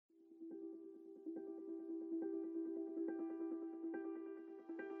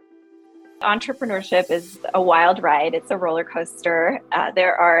Entrepreneurship is a wild ride. It's a roller coaster. And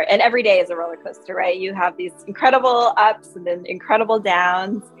every day is a roller coaster, right? You have these incredible ups and then incredible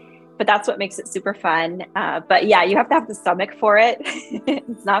downs, but that's what makes it super fun. But yeah, you have to have the stomach for it.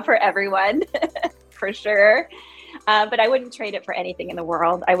 It's not for everyone, for sure. But I wouldn't trade it for anything in the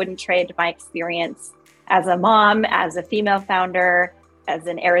world. I wouldn't trade my experience as a mom, as a female founder, as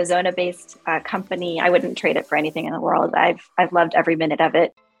an Arizona-based company. I wouldn't trade it for anything in the world. I've loved every minute of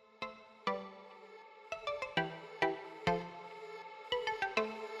it.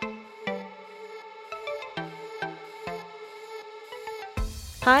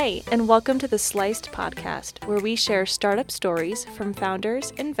 Hi, and welcome to the Sliced podcast, where we share startup stories from founders,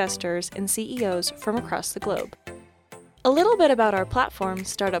 investors, and CEOs from across the globe. A little bit about our platform,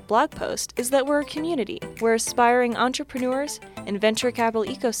 Startup Blog Post, is that we're a community where aspiring entrepreneurs and venture capital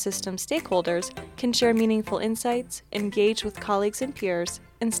ecosystem stakeholders can share meaningful insights, engage with colleagues and peers,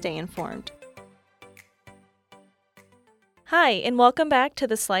 and stay informed. Hi, and welcome back to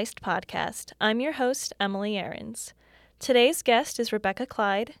the Sliced podcast. I'm your host, Emily Ahrens. Today's guest is Rebecca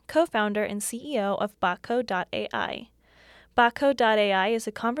Clyde, co-founder and CEO of Botco.ai. Botco.ai is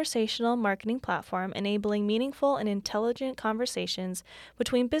a conversational marketing platform enabling meaningful and intelligent conversations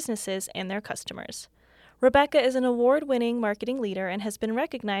between businesses and their customers. Rebecca is an award-winning marketing leader and has been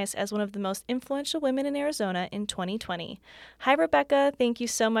recognized as one of the most influential women in Arizona in 2020. Hi, Rebecca. Thank you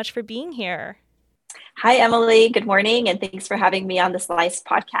so much for being here. Hi, Emily. Good morning, and thanks for having me on the Slice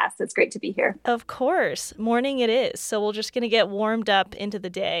podcast. It's great to be here. Of course. Morning it is. So we're just going to get warmed up into the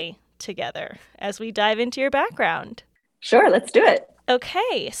day together as we dive into your background. Sure, let's do it.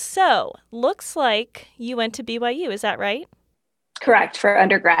 Okay, so looks like you went to BYU. Is that right? Correct, for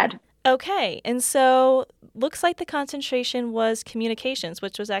undergrad. Okay, and so looks like the concentration was communications,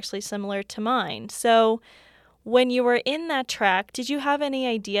 which was actually similar to mine. So when you were in that track, did you have any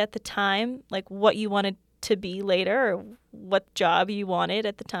idea at the time, like what you wanted to be later or what job you wanted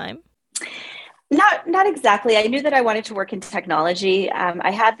at the time? Not exactly. I knew that I wanted to work in technology.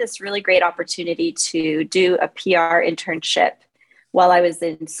 I had this really great opportunity to do a PR internship while I was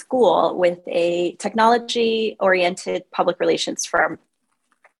in school with a technology-oriented public relations firm.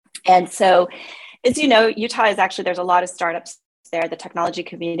 And so, as you know, Utah is actually, there's a lot of startups there. The technology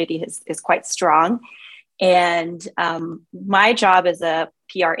community is quite strong. And my job as a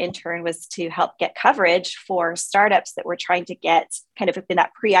PR intern was to help get coverage for startups that were trying to get kind of in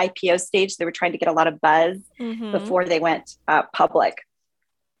that pre-IPO stage. They were trying to get a lot of buzz before they went public.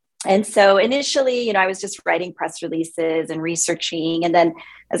 And so initially, I was just writing press releases and researching. And then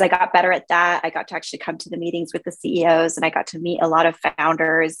as I got better at that, I got to actually come to the meetings with the CEOs and I got to meet a lot of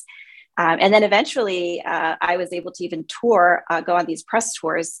founders. And then eventually I was able to even go on these press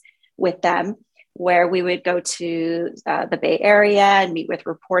tours with them, where we would go to the Bay Area and meet with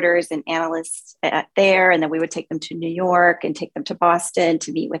reporters and analysts there. And then we would take them to New York and take them to Boston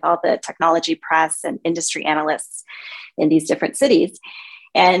to meet with all the technology press and industry analysts in these different cities.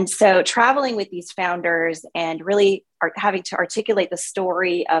 And so traveling with these founders and really having to articulate the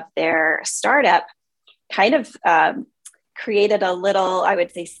story of their startup kind of created a little, I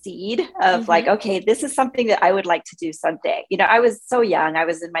would say, seed of like, okay, this is something that I would like to do someday. I was so young. I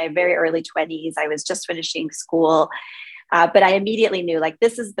was in my very early 20s. I was just finishing school. But I immediately knew like,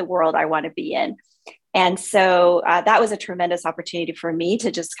 this is the world I want to be in. And so that was a tremendous opportunity for me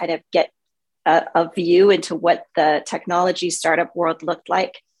to just kind of get a view into what the technology startup world looked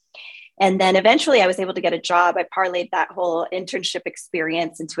like. And then eventually I was able to get a job. I parlayed that whole internship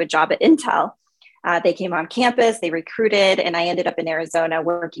experience into a job at Intel. They came on campus, they recruited, and I ended up in Arizona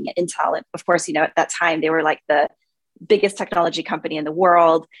working at Intel. And of course, at that time, they were like the biggest technology company in the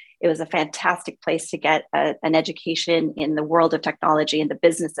world. It was a fantastic place to get an education in the world of technology and the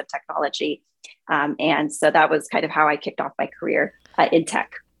business of technology. And so that was kind of how I kicked off my career in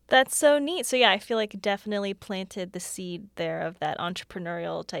tech. That's so neat. So yeah, I feel like it definitely planted the seed there of that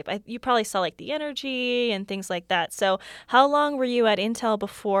entrepreneurial type. You probably saw like the energy and things like that. So how long were you at Intel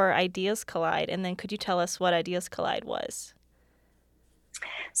before Ideas Collide? And then could you tell us what Ideas Collide was?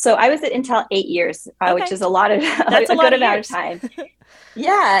 So I was at Intel 8 years, which is a good amount of time.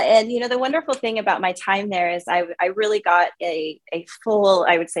 Yeah. And, the wonderful thing about my time there is I really got a full,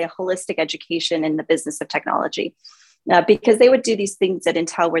 I would say, a holistic education in the business of technology. Because they would do these things at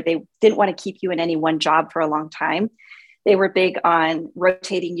Intel where they didn't want to keep you in any one job for a long time. They were big on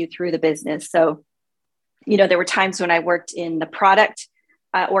rotating you through the business. So, there were times when I worked in the product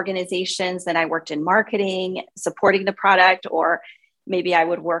organizations, then I worked in marketing, supporting the product, or maybe I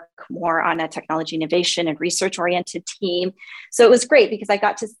would work more on a technology innovation and research oriented team. So it was great because I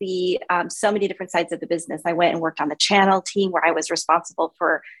got to see so many different sides of the business. I went and worked on the channel team where I was responsible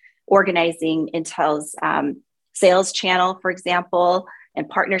for organizing Intel's sales channel, for example, and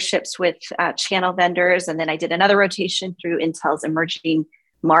partnerships with channel vendors. And then I did another rotation through Intel's emerging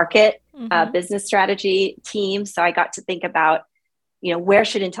market business strategy team. So I got to think about, where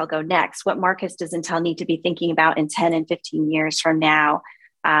should Intel go next? What markets does Intel need to be thinking about in 10 and 15 years from now?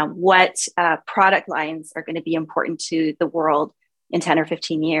 What product lines are going to be important to the world in 10 or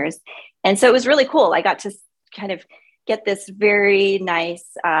 15 years? And so it was really cool. I got to kind of get this very nice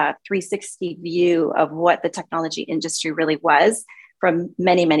 360 view of what the technology industry really was from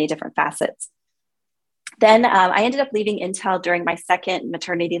many, many different facets. Then I ended up leaving Intel during my second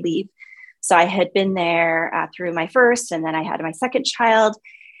maternity leave. So I had been there through my first, and then I had my second child.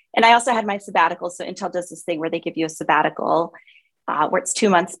 And I also had my sabbatical. So Intel does this thing where they give you a sabbatical where it's 2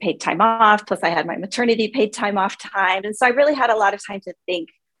 months paid time off. Plus I had my maternity paid time off time. And so I really had a lot of time to think,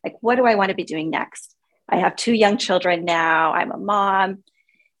 like, what do I want to be doing next? I have 2 young children now. I'm a mom.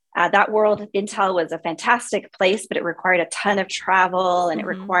 That world, Intel was a fantastic place, but it required a ton of travel and it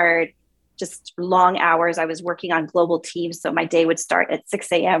required just long hours. I was working on global teams. So my day would start at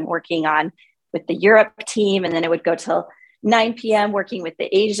 6 a.m. working with the Europe team. And then it would go till 9 p.m. working with the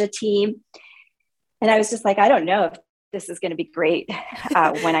Asia team. And I was just like, I don't know if this is going to be great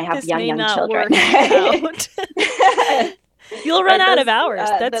when I have young children. You'll run out of hours.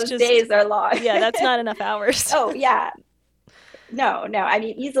 Those days are long. Yeah, that's not enough hours. Oh, yeah. No. I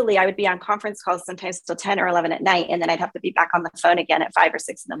mean, easily I would be on conference calls sometimes till 10 or 11 at night. And then I'd have to be back on the phone again at 5 or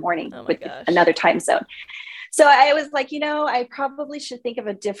 6 in the morning with another time zone. So I was like, I probably should think of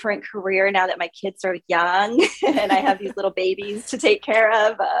a different career now that my kids are young and I have these little babies to take care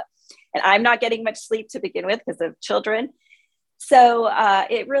of. And I'm not getting much sleep to begin with because of children. So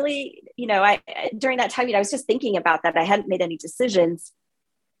it really, during that time, I was just thinking about that. I hadn't made any decisions.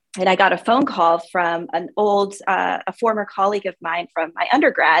 And I got a phone call from a former colleague of mine from my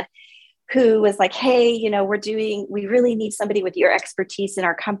undergrad who was like, hey, we really need somebody with your expertise in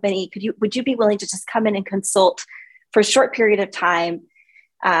our company. Would you be willing to just come in and consult for a short period of time?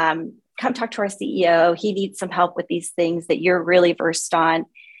 Come talk to our CEO. He needs some help with these things that you're really versed on.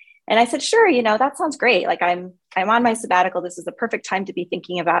 And I said, sure, that sounds great. Like I'm on my sabbatical. This is the perfect time to be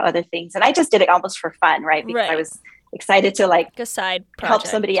thinking about other things. And I just did it almost for fun, right? Because I was excited to a side project. Help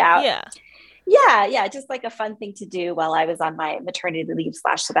somebody out. Yeah. Just like a fun thing to do while I was on my maternity leave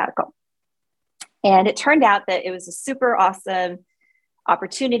 / sabbatical. And it turned out that it was a super awesome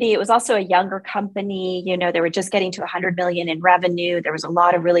opportunity. It was also a younger company. They were just getting to 100 million in revenue. There was a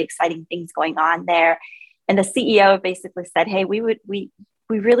lot of really exciting things going on there. And the CEO basically said, hey, we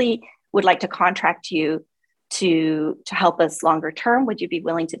really would like to contract you to help us longer term. Would you be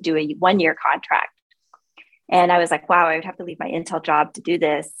willing to do a 1-year contract? And I was like, wow, I would have to leave my Intel job to do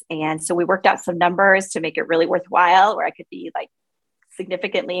this. And so we worked out some numbers to make it really worthwhile, where I could be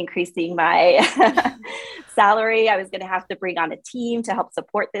significantly increasing my salary. I was going to have to bring on a team to help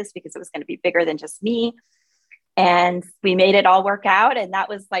support this because it was going to be bigger than just me. And we made it all work out. And that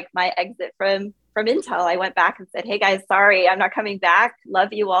was my exit from Intel. I went back and said, hey guys, sorry, I'm not coming back.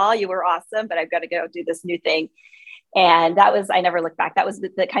 Love you all. You were awesome, but I've got to go do this new thing. And I never looked back. That was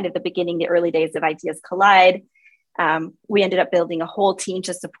the kind of the beginning, the early days of Ideas Collide. We ended up building a whole team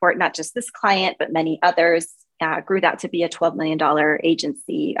to support not just this client, but many others. Grew that to be a $12 million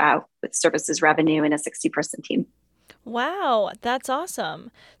agency with services revenue and a 60-person team. Wow, that's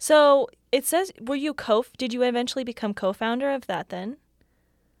awesome. So it says, did you eventually become co-founder of that then?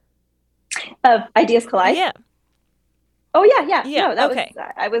 Of Ideas Collide? Yeah. Oh, yeah. No, that okay.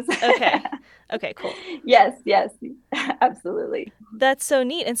 I was. Okay, cool. Yes, absolutely. That's so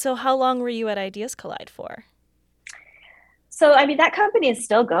neat. And so how long were you at Ideas Collide for? So, that company is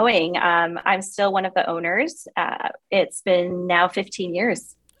still going. I'm still one of the owners. It's been now 15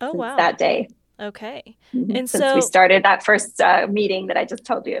 years since that day. Okay. Mm-hmm. And since we started that first meeting that I just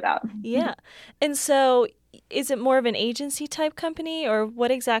told you about. Yeah. And so is it more of an agency type company, or what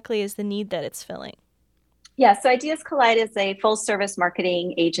exactly is the need that it's filling? Yeah. So Ideas Collide is a full service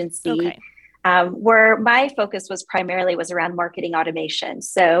marketing agency. Where my focus was primarily around marketing automation.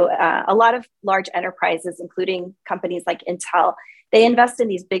 So a lot of large enterprises, including companies like Intel, they invest in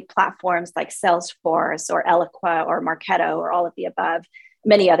these big platforms like Salesforce or Eloqua or Marketo or all of the above,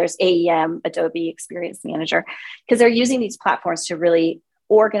 many others, AEM, Adobe Experience Manager, because they're using these platforms to really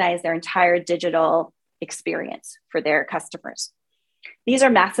organize their entire digital experience for their customers. These are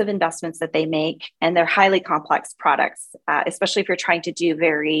massive investments that they make, and they're highly complex products, especially if you're trying to do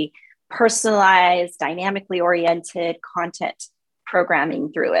very personalized, dynamically oriented content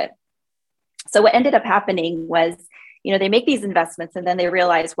programming through it. So what ended up happening was, they make these investments and then they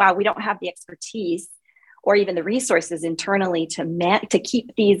realize, wow, we don't have the expertise or even the resources internally to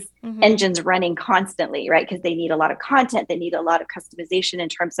keep these engines running constantly, right? Because they need a lot of content, they need a lot of customization in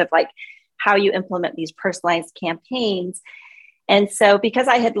terms of like how you implement these personalized campaigns. And so because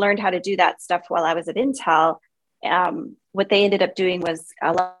I had learned how to do that stuff while I was at Intel, what they ended up doing was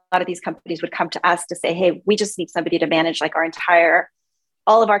a lot of these companies would come to us to say, hey, we just need somebody to manage like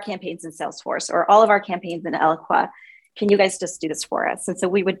all of our campaigns in Salesforce or all of our campaigns in Eloqua. Can you guys just do this for us? And so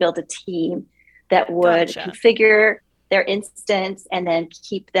we would build a team that would configure their instance and then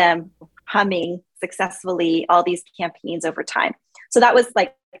keep them humming successfully all these campaigns over time. So that was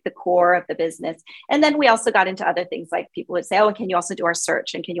like the core of the business. And then we also got into other things, like people would say, oh, and can you also do our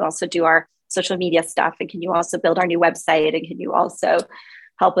search? And can you also do our social media stuff? And can you also build our new website? And can you also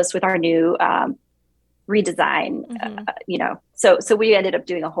help us with our new redesign? So we ended up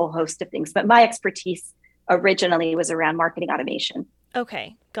doing a whole host of things. But my expertise originally was around marketing automation.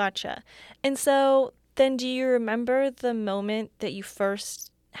 Okay, gotcha. And so then do you remember the moment that you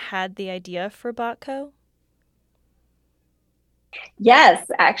first had the idea for Botco? Yes,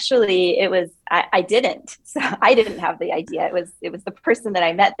 actually, it was, I didn't. So I didn't have the idea. It was the person that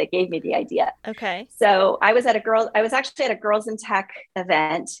I met that gave me the idea. Okay. So I was actually at a Girls in Tech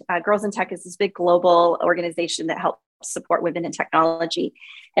event. Girls in Tech is this big global organization that helps support women in technology.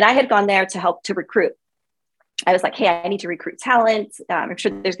 And I had gone there to help to recruit. I was like, hey, I need to recruit talent. I'm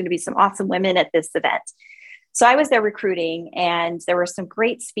sure there's going to be some awesome women at this event. So I was there recruiting, and there were some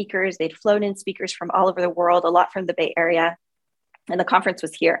great speakers. They'd flown in speakers from all over the world, a lot from the Bay Area. And the conference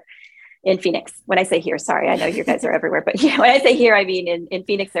was here in Phoenix. When I say here, sorry, I know you guys are everywhere, but when I say here, I mean in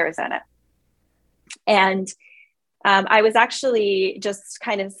Phoenix, Arizona. And I was actually just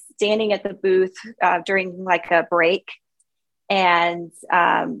kind of standing at the booth during like a break. And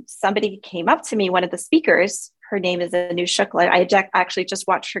somebody came up to me, one of the speakers, her name is Anu Shukla. I had actually just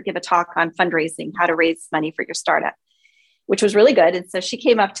watched her give a talk on fundraising, how to raise money for your startup, which was really good. And so she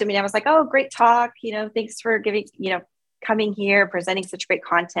came up to me and I was like, oh, great talk. Thanks for coming here, presenting such great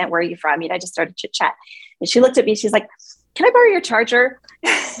content. Where are you from? I just started chit chat. And she looked at me, she's like, can I borrow your charger?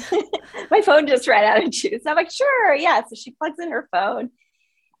 My phone just ran out of juice. I'm like, sure. Yeah. So she plugs in her phone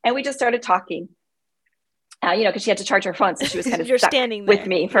and we just started talking. Because she had to charge her phone. So she was kind of You're stuck standing there with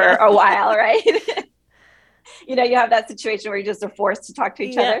me for a while, right? You have that situation where you just are forced to talk to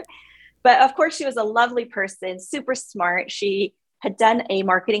each other. But of course, she was a lovely person, super smart. She had done a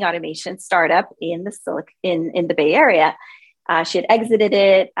marketing automation startup in the Bay Area. She had exited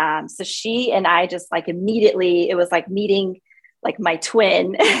it. So she and I just like immediately, it was like meeting like my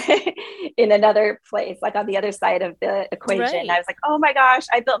twin in another place, like on the other side of the equation. Right. I was like, oh my gosh,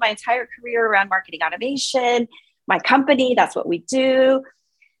 I built my entire career around marketing automation. My company, that's what we do.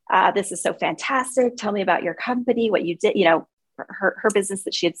 This is so fantastic. Tell me about your company, what you did, her business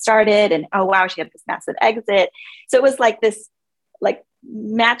that she had started. And oh, wow, she had this massive exit. So it was like this, like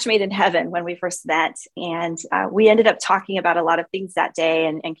match made in heaven when we first met. And we ended up talking about a lot of things that day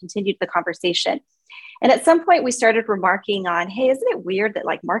and continued the conversation. And at some point we started remarking on, hey, isn't it weird that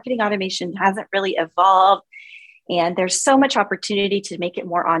like marketing automation hasn't really evolved? And there's so much opportunity to make it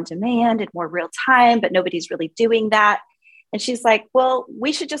more on demand and more real time, but nobody's really doing that. And she's like, well,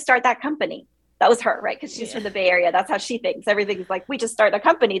 we should just start that company. That was her, right? Because she's from the Bay Area. That's how she thinks. Everything's like, we just start a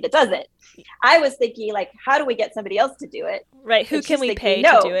company that does it. I was thinking like, how do we get somebody else to do it? Right. Who can we pay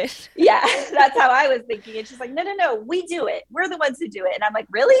to do it? Yeah, that's how I was thinking. And she's like, no, we do it. We're the ones who do it. And I'm like,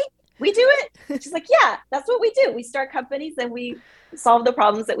 really? We do it? She's like, yeah, that's what we do. We start companies and we solve the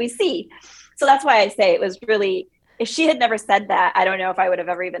problems that we see. So that's why I say it was really, if she had never said that, I don't know if I would have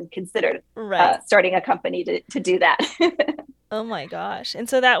ever even considered starting a company to do that. Oh my gosh. And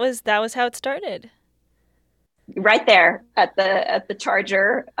so that was how it started. Right there at the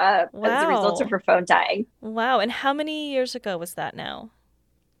charger as a result of her phone dying. Wow. And how many years ago was that now?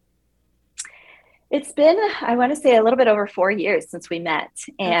 It's been, I want to say a little bit over 4 years since we met.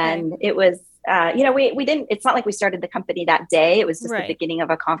 And it was, we didn't, it's not like we started the company that day. It was just the beginning of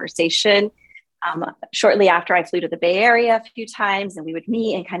a conversation. Shortly after I flew to the Bay Area a few times and we would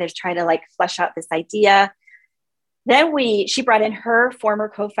meet and kind of try to like flesh out this idea. Then she brought in her former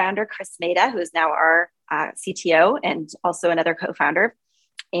co-founder, Chris Maida, who is now our CTO and also another co-founder.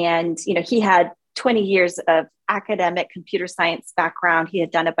 And, he had 20 years of academic computer science background. He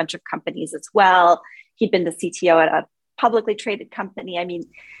had done a bunch of companies as well. He'd been the CTO at a publicly traded company. I mean,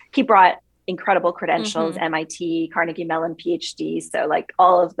 he brought incredible credentials, MIT, Carnegie Mellon PhD. So like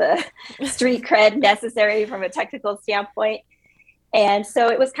all of the street cred necessary from a technical standpoint. And so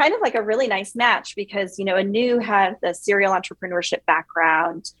it was kind of like a really nice match because, Anu had the serial entrepreneurship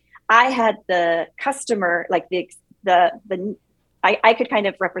background. I had the customer, like the I could kind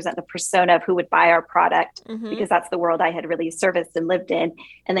of represent the persona of who would buy our product, Mm-hmm. because that's the world I had really serviced and lived in.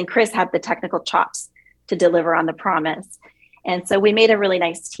 And then Chris had the technical chops to deliver on the promise. And so we made a really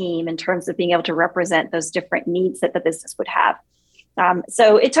nice team in terms of being able to represent those different needs that the business would have.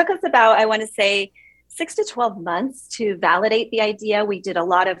 So it took us about, I want to say, 6 to 12 months to validate the idea. We did a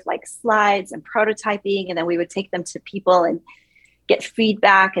lot of like slides and prototyping, and then we would take them to people and get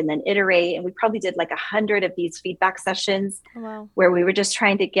feedback and then iterate. And we probably did like 100 of these feedback sessions. Wow. Where we were just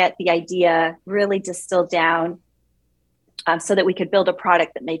trying to get the idea really distilled down, so that we could build a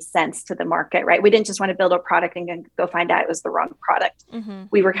product that made sense to the market, right? We didn't just want to build a product and then go find out it was the wrong product. Mm-hmm.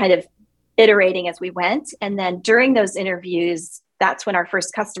 We were kind of iterating as we went. And then during those interviews, that's when our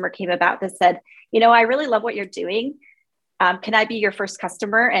first customer came about that said, I really love what you're doing. Can I be your first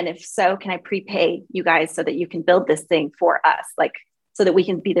customer? And if so, can I prepay you guys so that you can build this thing for us? Like, so that we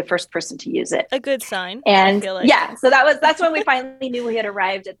can be the first person to use it. A good sign. And I feel like. Yeah, so that's when we finally knew we had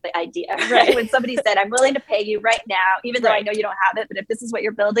arrived at the idea. Right. When somebody said, I'm willing to pay you right now, even though I know you don't have it, but if this is what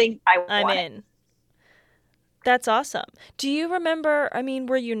you're building, I'm in. It. That's awesome. Do you remember,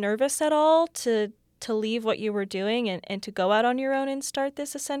 were you nervous at all to leave what you were doing and to go out on your own and start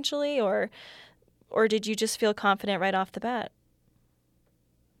this essentially? Or did you just feel confident right off the bat?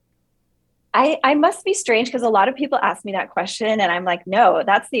 I must be strange, because a lot of people ask me that question and I'm like, no,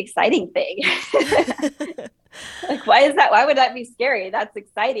 that's the exciting thing. Like, why is that? Why would that be scary? That's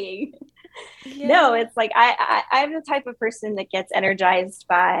exciting. Yeah. No, it's like, I'm the type of person that gets energized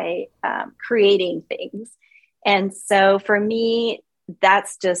by creating things. And so for me,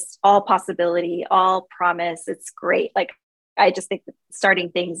 that's just all possibility, all promise. It's great. Like, I just think that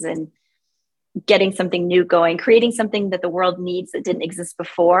starting things and getting something new going, creating something that the world needs that didn't exist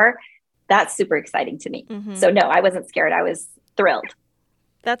before, that's super exciting to me. Mm-hmm. So no, I wasn't scared. I was thrilled.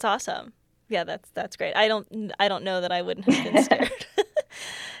 That's awesome. Yeah, that's great. I don't know that I wouldn't have been scared.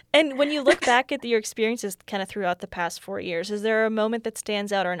 And when you look back at your experiences kind of throughout the past 4 years, is there a moment that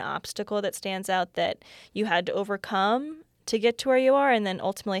stands out or an obstacle that stands out that you had to overcome to get to where you are? And then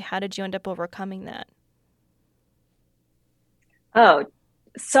ultimately, how did you end up overcoming that? Oh,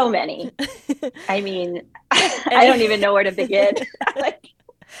 so many. I don't even know where to begin. Like,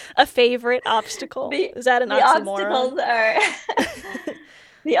 a favorite obstacle? Is that an oxymoron?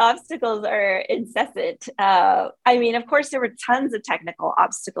 The obstacles are incessant. Of course, there were tons of technical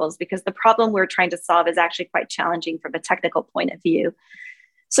obstacles, because the problem we're trying to solve is actually quite challenging from a technical point of view.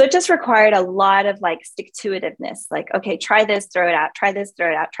 So it just required a lot of like stick-to-itiveness, like, okay, try this, throw it out, try this, throw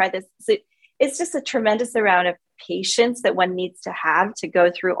it out, try this. So it's just a tremendous amount of patience that one needs to have to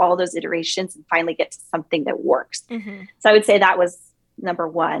go through all those iterations and finally get to something that works. Mm-hmm. So I would say that was number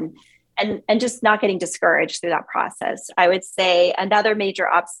one. And just not getting discouraged through that process. I would say another major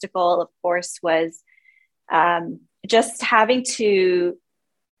obstacle, of course, was just having to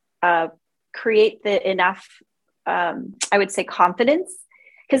create enough, I would say, confidence,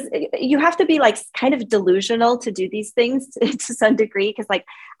 because you have to be like kind of delusional to do these things to some degree. Because like,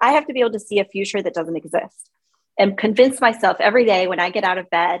 I have to be able to see a future that doesn't exist and convince myself every day when I get out of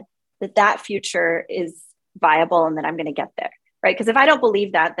bed that future is viable and that I'm going to get there. Right. Because if I don't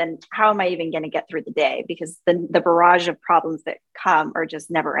believe that, then how am I even going to get through the day? Because the barrage of problems that come are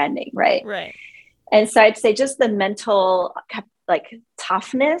just never ending. Right. Right. And so I'd say just the mental like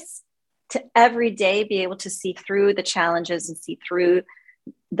toughness to every day be able to see through the challenges and see through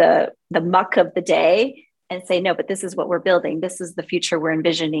the muck of the day and say, no, but this is what we're building. This is the future we're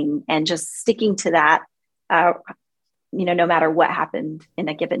envisioning, and just sticking to that, no matter what happened in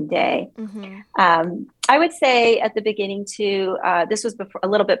a given day. Mm-hmm. I would say at the beginning too, this was a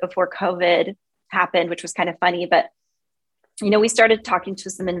little bit before COVID happened, which was kind of funny, but we started talking to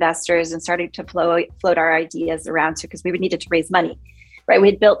some investors and started to float our ideas around too, because we needed to raise money, right? We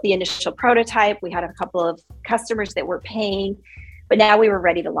had built the initial prototype. We had a couple of customers that were paying, but now we were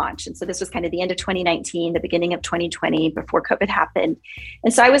ready to launch. And so this was kind of the end of 2019, the beginning of 2020, before COVID happened.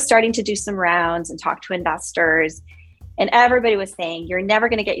 And so I was starting to do some rounds and talk to investors. And everybody was saying, you're never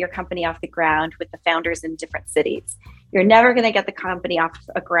going to get your company off the ground with the founders in different cities. You're never going to get the company off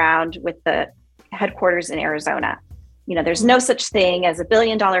the ground with the headquarters in Arizona. There's no such thing as $1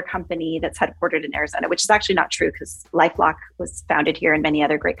 billion company that's headquartered in Arizona, which is actually not true, because LifeLock was founded here and many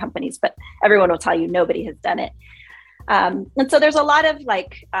other great companies, but everyone will tell you nobody has done it. And so there's a lot of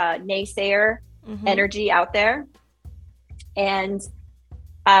like naysayer mm-hmm. energy out there. And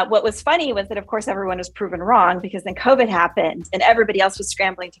what was funny was that, of course, everyone was proven wrong, because then COVID happened and everybody else was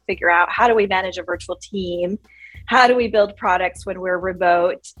scrambling to figure out, how do we manage a virtual team? How do we build products when we're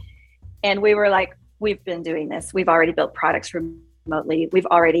remote? And we were like, we've been doing this. We've already built products remotely. We've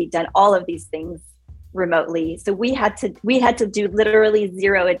already done all of these things remotely. So we had to do literally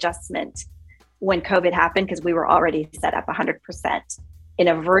zero adjustment when COVID happened, because we were already set up 100% in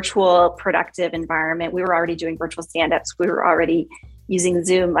a virtual productive environment. We were already doing virtual stand-ups. We were already using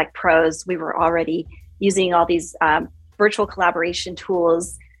Zoom like pros. We were already using all these virtual collaboration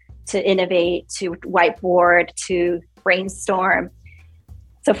tools to innovate, to whiteboard, to brainstorm.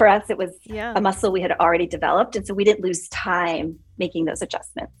 So for us, it was a muscle we had already developed. And so we didn't lose time making those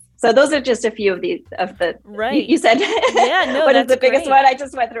adjustments. So those are just a few of the right. You said, what is the biggest one? I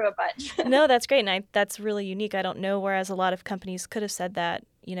just went through a bunch. No, that's great. And that's really unique. I don't know. Whereas a lot of companies could have said that,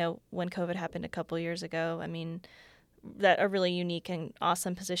 when COVID happened a couple of years ago. I mean, that a really unique and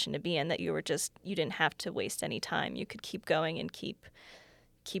awesome position to be in, that you didn't have to waste any time. You could keep going and keep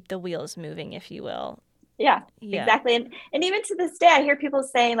the wheels moving, if you will. Yeah, exactly. And even to this day, I hear people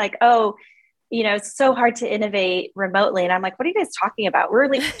saying like, oh, it's so hard to innovate remotely. And I'm like, what are you guys talking about? We're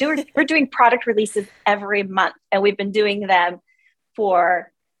doing product releases every month, and we've been doing them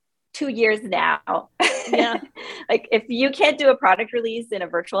for 2 years now. Yeah. Like if you can't do a product release in a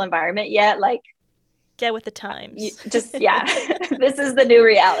virtual environment yet, like get with the times. This is the new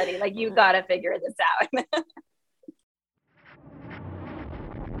reality. Like you got to figure this out.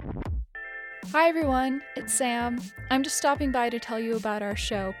 Hi everyone, it's Sam. I'm just stopping by to tell you about our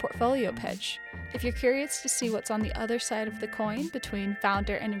show, Portfolio Pitch. If you're curious to see what's on the other side of the coin between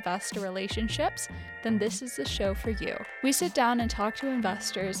founder and investor relationships, then this is the show for you. We sit down and talk to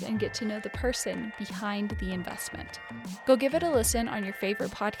investors and get to know the person behind the investment. Go give it a listen on your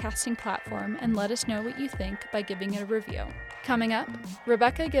favorite podcasting platform and let us know what you think by giving it a review. Coming up,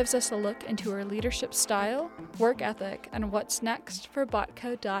 Rebecca gives us a look into her leadership style, work ethic, and what's next for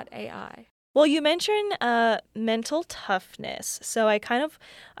Botco.ai. Well, you mentioned mental toughness. So I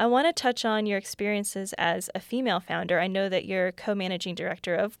want to touch on your experiences as a female founder. I know that you're co-managing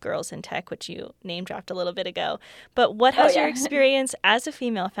director of Girls in Tech, which you name dropped a little bit ago. But what has your experience as a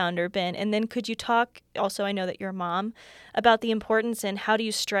female founder been? And then could you talk, also I know that you're a mom, about the importance and how do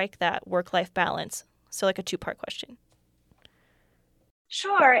you strike that work-life balance? So like a two-part question.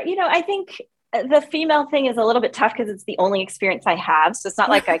 Sure. I think the female thing is a little bit tough because it's the only experience I have. So it's not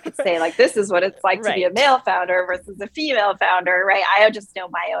like I could say like, this is what it's like to be a male founder versus a female founder, right? I just know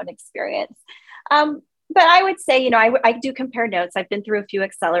my own experience. But I would say, I do compare notes. I've been through a few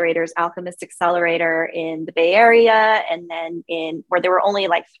accelerators, Alchemist Accelerator in the Bay Area, and then where there were only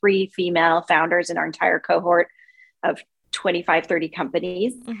like 3 female founders in our entire cohort of 25, 30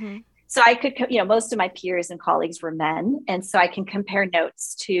 companies. Mm-hmm. So I could, most of my peers and colleagues were men. And so I can compare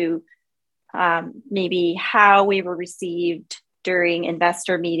notes to maybe how we were received during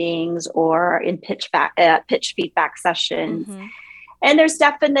investor meetings or in pitch feedback sessions. Mm-hmm. And there's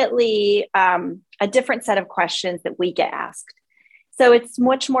definitely a different set of questions that we get asked. So it's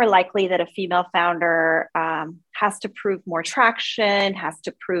much more likely that a female founder has to prove more traction, has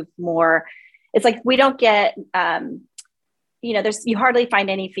to prove more. It's like we don't get, you hardly find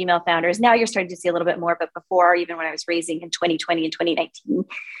any female founders. Now you're starting to see a little bit more, but before, even when I was raising in 2020 and 2019,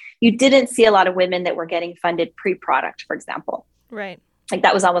 you didn't see a lot of women that were getting funded pre-product, for example. Right. Like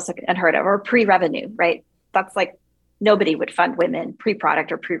that was almost like unheard of, or pre-revenue, right? That's like nobody would fund women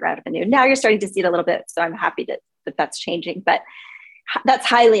pre-product or pre-revenue. Now you're starting to see it a little bit. So I'm happy that that's changing, but that's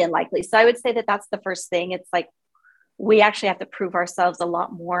highly unlikely. So I would say that that's the first thing. It's like, we actually have to prove ourselves a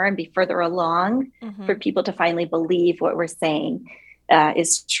lot more and be further along for people to finally believe what we're saying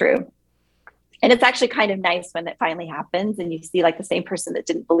is true. And it's actually kind of nice when it finally happens and you see like the same person that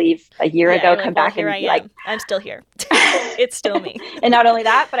didn't believe a year ago come back and be like, I'm still here. It's still me. And not only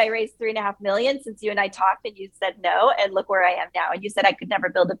that, but I raised $3.5 million since you and I talked and you said no. And look where I am now. And you said I could never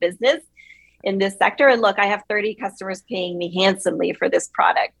build a business in this sector. And look, I have 30 customers paying me handsomely for this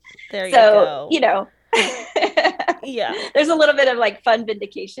product. There you go. Yeah, there's a little bit of like fun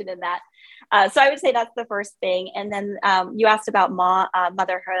vindication in that. So I would say that's the first thing. And then you asked about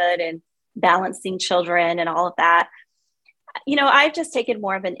motherhood and balancing children and all of that. I've just taken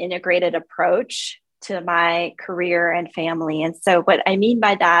more of an integrated approach to my career and family. And so what I mean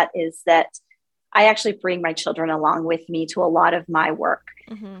by that is that I actually bring my children along with me to a lot of my work.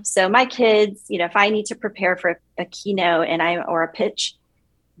 Mm-hmm. So my kids, if I need to prepare for a keynote or a pitch,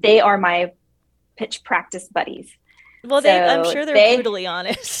 they are my pitch practice buddies. Well, I'm sure they're brutally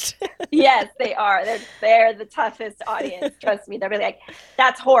honest. Yes, they are. They're the toughest audience. Trust me. They're really like,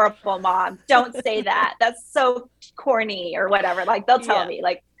 that's horrible, Mom. Don't say that. That's so corny or whatever. Like they'll tell me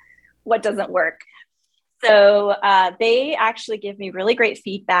like what doesn't work. So they actually give me really great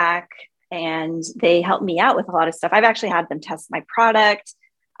feedback and they help me out with a lot of stuff. I've actually had them test my product.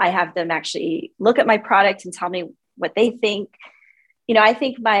 I have them actually look at my product and tell me what they think. I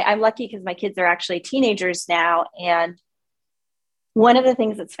think I'm lucky because my kids are actually teenagers now. And one of the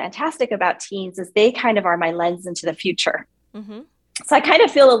things that's fantastic about teens is they kind of are my lens into the future. Mm-hmm. So I kind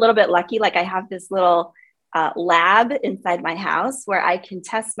of feel a little bit lucky. Like I have this little lab inside my house where I can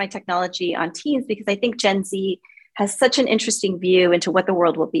test my technology on teens, because I think Gen Z has such an interesting view into what the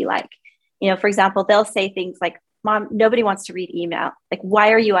world will be like. For example, they'll say things like, Mom, nobody wants to read email. Like,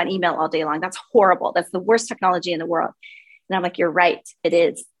 why are you on email all day long? That's horrible. That's the worst technology in the world. And I'm like, you're right. It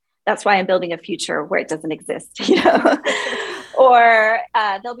is. That's why I'm building a future where it doesn't exist, Or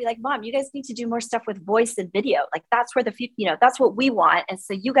they'll be like, Mom, you guys need to do more stuff with voice and video. Like that's where that's what we want. And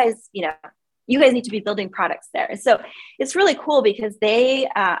so you guys need to be building products there. And so it's really cool because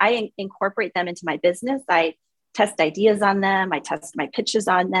I incorporate them into my business. I test ideas on them. I test my pitches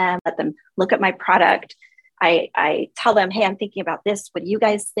on them, let them look at my product. I tell them, hey, I'm thinking about this. What do you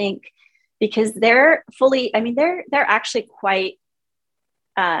guys think? Because they're actually quite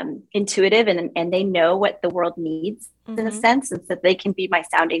intuitive and they know what the world needs in a sense. And so they can be my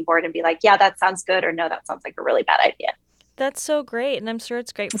sounding board and be like, yeah, that sounds good. Or no, that sounds like a really bad idea. That's so great. And I'm sure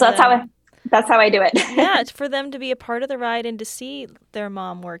it's great. So that's how I do it. Yeah. It's for them to be a part of the ride and to see their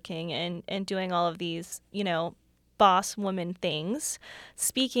mom working and doing all of these, boss woman things.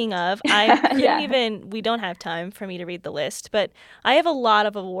 Speaking of, I couldn't we don't have time for me to read the list, but I have a lot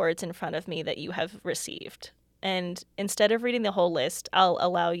of awards in front of me that you have received. And instead of reading the whole list, I'll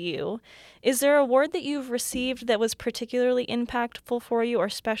allow you. Is there an award that you've received that was particularly impactful for you or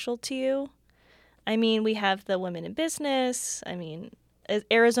special to you? I mean, we have the Women in Business. I mean,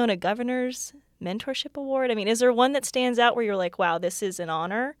 Arizona Governor's Mentorship Award. I mean, is there one that stands out where you're like, wow, this is an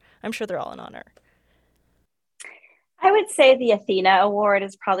honor? I'm sure they're all an honor. I would say the Athena Award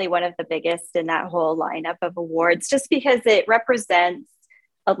is probably one of the biggest in that whole lineup of awards, just because it represents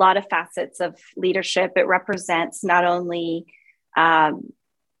a lot of facets of leadership. It represents not only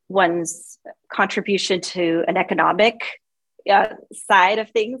one's contribution to an economic side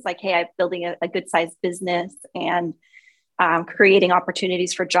of things, like, hey, I'm building a good sized business and creating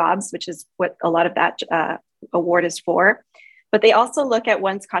opportunities for jobs, which is what a lot of that award is for. But they also look at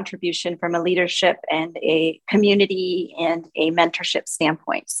one's contribution from a leadership and a community and a mentorship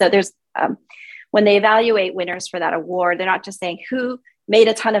standpoint. So there's when they evaluate winners for that award, they're not just saying who made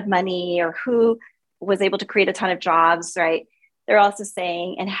a ton of money or who was able to create a ton of jobs, right? They're also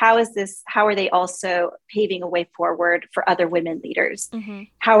saying, and how are they also paving a way forward for other women leaders? Mm-hmm.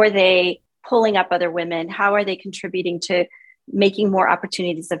 How are they pulling up other women? How are they contributing to making more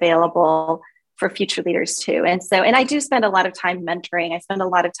opportunities available for future leaders too? And I do spend a lot of time mentoring. I spend a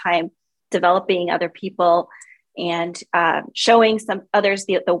lot of time developing other people and showing some others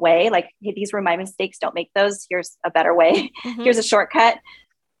the way, like, hey, these were my mistakes, don't make those. Here's a better way. Mm-hmm. Here's a shortcut.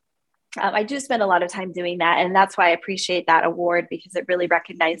 I do spend a lot of time doing that. And that's why I appreciate that award, because it really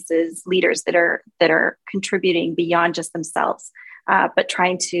recognizes leaders that are contributing beyond just themselves, but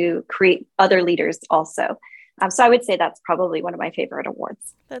trying to create other leaders also. So I would say that's probably one of my favorite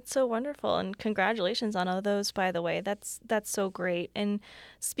awards. That's so wonderful. And congratulations on all those, by the way. That's so great. And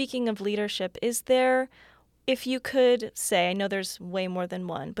speaking of leadership, if you could say, I know there's way more than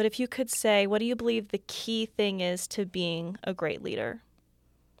one, but if you could say, what do you believe the key thing is to being a great leader?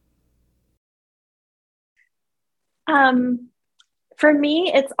 For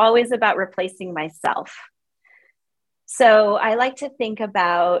me, it's always about replacing myself. So I like to think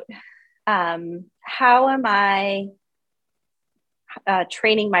about how am I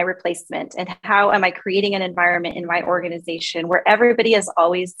training my replacement, and how am I creating an environment in my organization where everybody is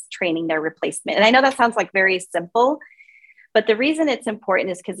always training their replacement? And I know that sounds like very simple, but the reason it's important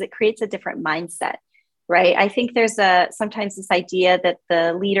is because it creates a different mindset, right? I think there's sometimes this idea that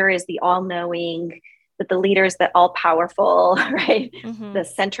the leader is the all-knowing, that the leader is the all-powerful, right? Mm-hmm. The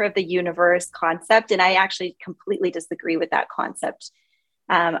center of the universe concept. And I actually completely disagree with that concept.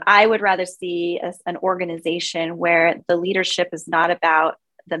 I would rather see an organization where the leadership is not about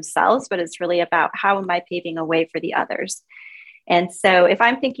themselves, but it's really about how am I paving a way for the others. And so if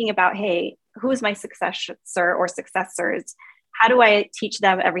I'm thinking about, hey, who is my successor or successors? How do I teach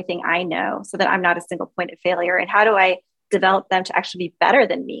them everything I know so that I'm not a single point of failure? And how do I develop them to actually be better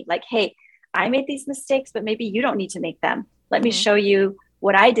than me? Like, hey, I made these mistakes, but maybe you don't need to make them. Let mm-hmm. me show you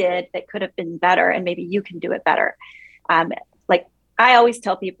what I did that could have been better, and maybe you can do it better. I always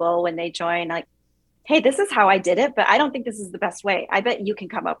tell people when they join, like, hey, this is how I did it, but I don't think this is the best way. I bet you can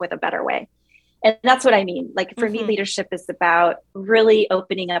come up with a better way. And that's what I mean. Like, for mm-hmm. me, leadership is about really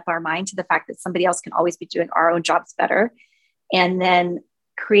opening up our mind to the fact that somebody else can always be doing our own jobs better. And then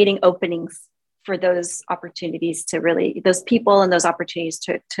creating openings for those opportunities those people and those opportunities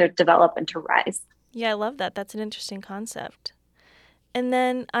to develop and to rise. Yeah, I love that. That's an interesting concept. And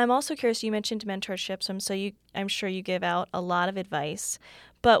then I'm also curious, you mentioned mentorships, I'm sure you give out a lot of advice,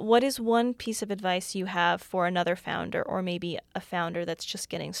 but what is one piece of advice you have for another founder, or maybe a founder that's just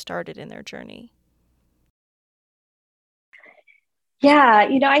getting started in their journey? Yeah,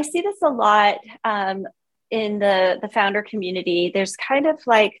 I see this a lot in the founder community. There's kind of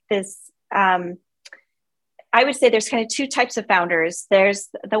like this, I would say there's kind of two types of founders. There's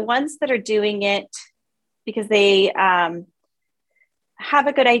the ones that are doing it because they have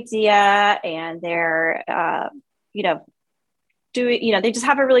a good idea and they're, they just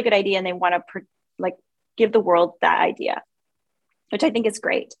have a really good idea and they want to give the world that idea, which I think is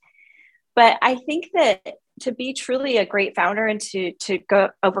great. But I think that to be truly a great founder and to go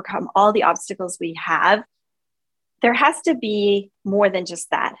overcome all the obstacles we have, there has to be more than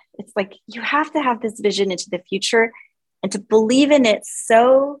just that. It's like you have to have this vision into the future and to believe in it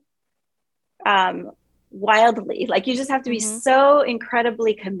so wildly. Like you just have to be so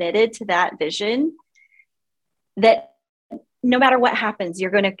incredibly committed to that vision that no matter what happens, you're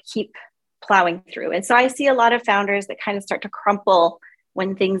going to keep plowing through. And so I see a lot of founders that kind of start to crumple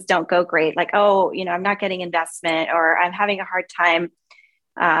when things don't go great, like, I'm not getting investment, or I'm having a hard time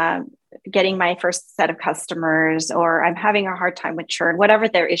getting my first set of customers, or I'm having a hard time with churn, whatever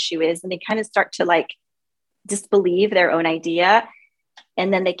their issue is. And they kind of start to disbelieve their own idea,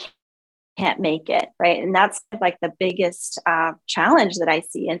 and then they can't make it, right? And that's like the biggest challenge that I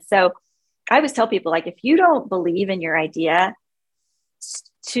see. And so I always tell people, if you don't believe in your idea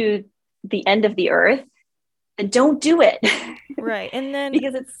to the end of the earth, then don't do it. Right. And then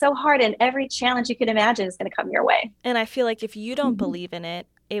because it's so hard, and every challenge you can imagine is going to come your way. And I feel like if you don't believe in it,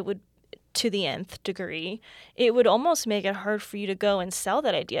 it would, to the nth degree, it would almost make it hard for you to go and sell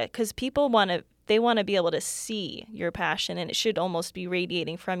that idea, because people want to be able to see your passion, and it should almost be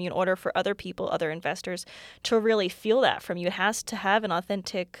radiating from you in order for other people, other investors, to really feel that from you. It has to have an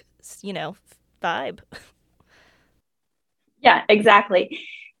authentic, vibe. Yeah, exactly.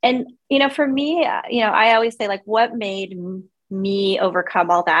 And, for me, I always say, what made me overcome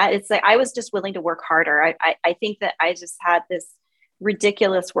all that? It's like I was just willing to work harder. I think that I just had this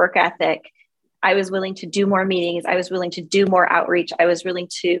ridiculous work ethic. I was willing to do more meetings. I was willing to do more outreach. I was willing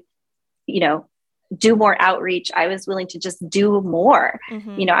to, do more outreach. I was willing to just do more.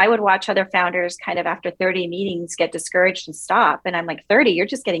 I would watch other founders kind of after 30 meetings get discouraged and stop. And I'm like, 30, you're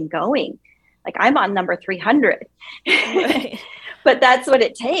just getting going. Like I'm on number 300. Right. But that's what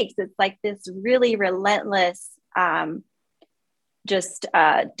it takes. It's like this really relentless,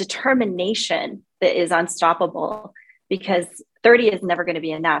 determination that is unstoppable, because 30 is never going to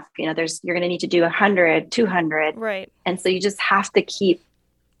be enough. You're going to need to do 100, 200. Right. And so you just have to keep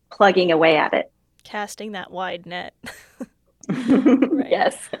plugging away at it. Casting that wide net. Right.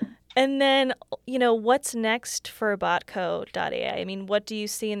 Yes. And then, what's next for Botco.ai? I mean, what do you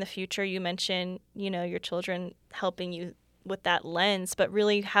see in the future? You mentioned, your children helping you with that lens, but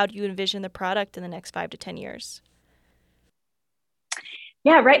really, how do you envision the product in the next 5 to 10 years?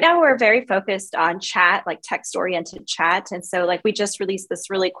 Yeah, right now we're very focused on chat, like text-oriented chat. And so we just released this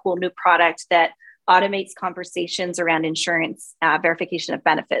really cool new product that automates conversations around insurance verification of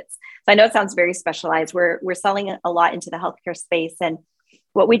benefits. So I know it sounds very specialized. We're selling a lot into the healthcare space. And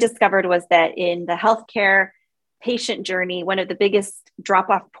what we discovered was that in the healthcare patient journey, one of the biggest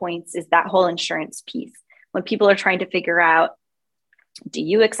drop-off points is that whole insurance piece. When people are trying to figure out, do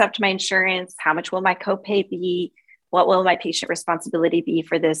you accept my insurance? How much will my copay be? What will my patient responsibility be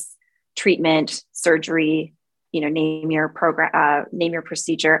for this treatment, surgery, name your program, name your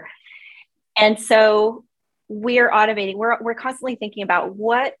procedure. And so we're automating, we're constantly thinking about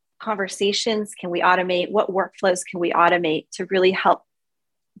what conversations can we automate? What workflows can we automate to really help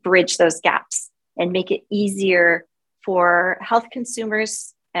bridge those gaps and make it easier for health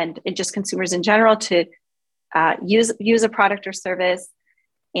consumers and just consumers in general to use a product or service,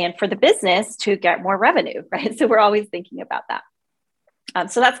 and for the business to get more revenue, right? So we're always thinking about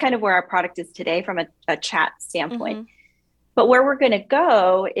that. So that's kind of where our product is today from a chat standpoint. But where we're going to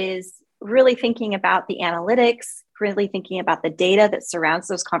go is really thinking about the analytics, really thinking about the data that surrounds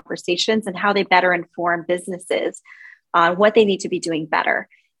those conversations and how they better inform businesses on what they need to be doing better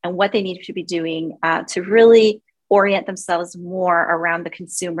and what they need to be doing to really orient themselves more around the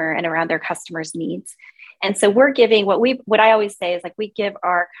consumer and around their customers' needs. And so we're giving what I always say is we give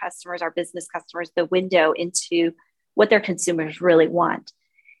our customers, our business customers, the window into what their consumers really want.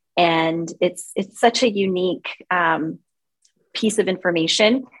 And it's such a unique piece of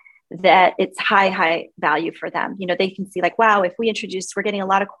information that it's high value for them. They can see wow, if we're getting a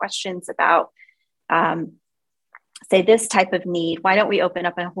lot of questions about say this type of need, why don't we open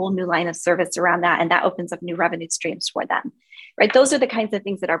up a whole new line of service around that? And that opens up new revenue streams for them, right? Those are the kinds of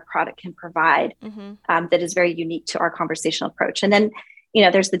things that our product can provide that is very unique to our conversational approach. And then,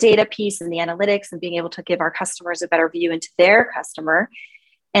 there's the data piece and the analytics and being able to give our customers a better view into their customer.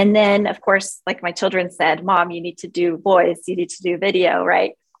 And then, of course, like my children said, Mom, you need to do voice, you need to do video,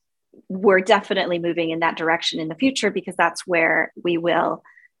 right? We're definitely moving in that direction in the future because that's where we will.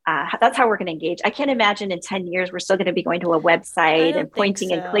 That's how we're going to engage. I can't imagine in 10 years, we're still going to be going to a website and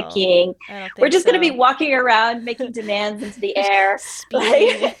pointing and clicking. We're just going to be walking around, making demands into the air.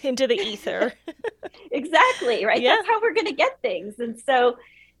 Speaking into the ether. Exactly, right? Yeah. That's how we're going to get things. And so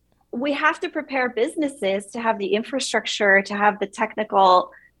we have to prepare businesses to have the infrastructure, to have the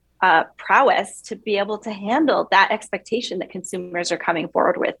technical prowess to be able to handle that expectation that consumers are coming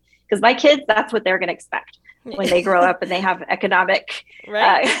forward with. Because my kids, that's what they're going to expect when they grow up and they have economic,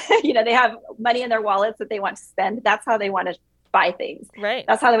 right. They have money in their wallets that they want to spend. That's how they want to buy things. Right.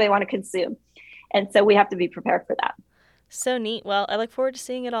 That's how they want to consume. And so we have to be prepared for that. So neat. Well, I look forward to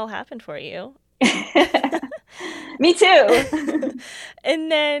seeing it all happen for you. Me too.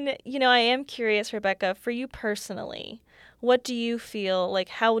 And then, I am curious, Rebecca, for you personally, what do you feel like,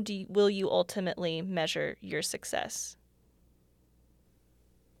 will you ultimately measure your success?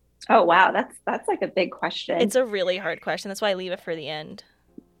 Oh, wow. That's like a big question. It's a really hard question. That's why I leave it for the end.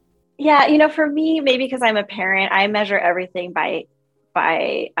 Yeah. For me, maybe because I'm a parent, I measure everything by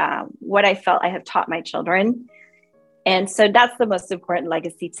what I felt I have taught my children. And so that's the most important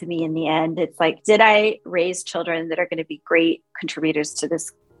legacy to me in the end. It's like, did I raise children that are going to be great contributors to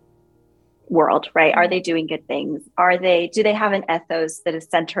this world, right? Are they doing good things? Do they have an ethos that is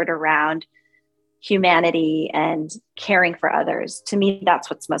centered around humanity and caring for others? To me, that's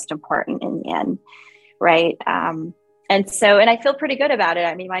what's most important in the end, right? And I feel pretty good about it.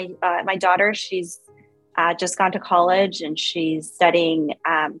 I mean, my daughter, she's just gone to college and she's studying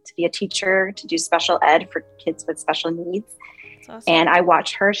to be a teacher, to do special ed for kids with special needs. That's awesome. And I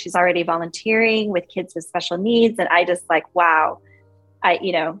watch her, she's already volunteering with kids with special needs. And I just like, wow,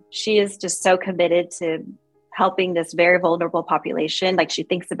 she is just so committed to helping this very vulnerable population. Like she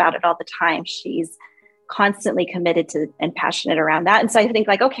thinks about it all the time. She's constantly committed to and passionate around that. And so I think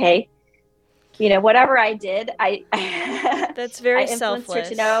like, okay, whatever I did, that's very I influenced selfless.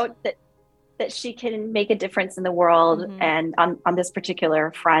 her to know that she can make a difference in the world and on this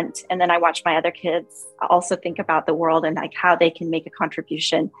particular front. And then I watch my other kids also think about the world and like how they can make a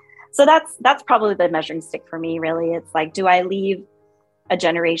contribution. So that's probably the measuring stick for me, really. It's like, do I leave a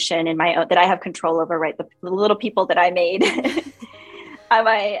generation in my own that I have control over, right? The little people that I made. Am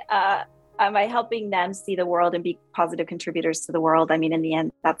I helping them see the world and be positive contributors to the world? I mean, in the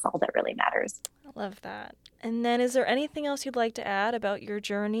end, that's all that really matters. I love that. And then is there anything else you'd like to add about your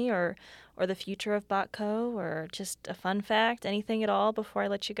journey or the future of Botco, or just a fun fact, anything at all before I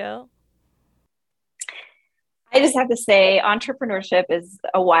let you go? I just have to say entrepreneurship is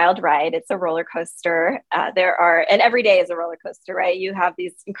a wild ride. It's a roller coaster. And every day is a roller coaster, right? You have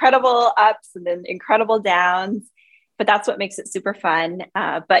these incredible ups and then incredible downs, but that's what makes it super fun.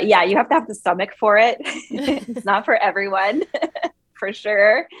 But yeah, you have to have the stomach for it. It's not for everyone, for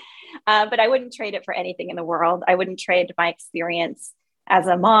sure. But I wouldn't trade it for anything in the world. I wouldn't trade my experience as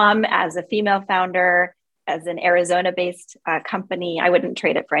a mom, as a female founder, as an Arizona-based company. I wouldn't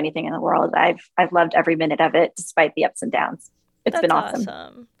trade it for anything in the world. I've loved every minute of it, despite the ups and downs. That's been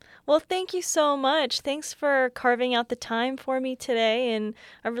awesome. Well, thank you so much. Thanks for carving out the time for me today, and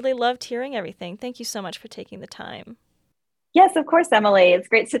I really loved hearing everything. Thank you so much for taking the time. Yes, of course, Emily. It's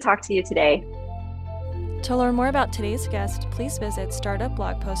great to talk to you today. To learn more about today's guest, please visit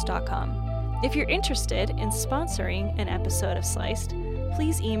startupblogpost.com. If you're interested in sponsoring an episode of Sliced,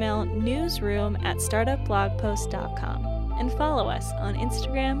 please email newsroom@startupblogpost.com and follow us on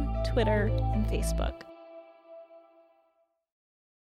Instagram, Twitter, and Facebook.